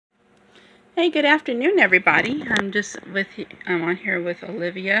Hey, good afternoon, everybody. I'm on here with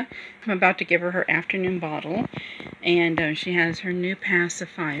Olivia. I'm about to give her her afternoon bottle, and she has her new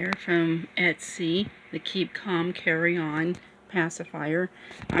pacifier from Etsy, the Keep Calm Carry On pacifier.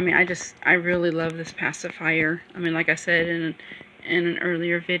 I really love this pacifier. Like I said in an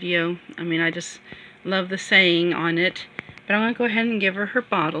earlier video, I just love the saying on it. But I'm gonna go ahead and give her her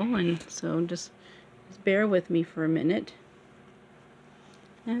bottle, and so just bear with me for a minute.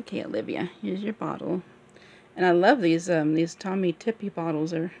 Okay, Olivia, here's your bottle. And I love these Tommy Tippy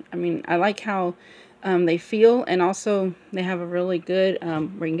bottles. I like how they feel, and also they have a really good, where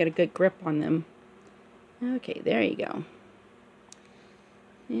you can get a good grip on them. Okay, there you go.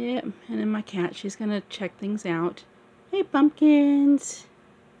 Yep, and then my cat, she's gonna check things out. Hey, pumpkins.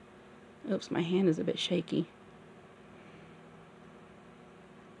 Oops, my hand is a bit shaky.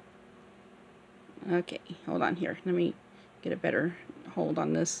 Okay, hold on here. Let me get a better hold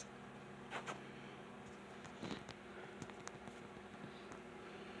on this.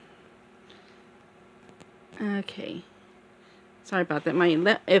 Okay, sorry about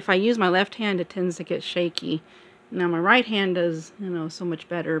that. If I use my left hand, it tends to get shaky. Now my right hand does, so much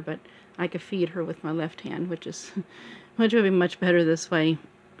better, but I could feed her with my left hand, which would be much better this way.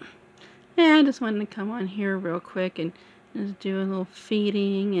 Yeah, I just wanted to come on here real quick and just do a little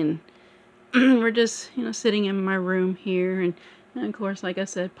feeding, and we're just, sitting in my room here, and of course, like I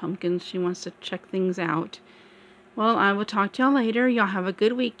said, Pumpkins, she wants to check things out. Well, I will talk to y'all later. Y'all have a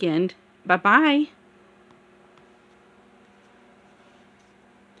good weekend. Bye-bye.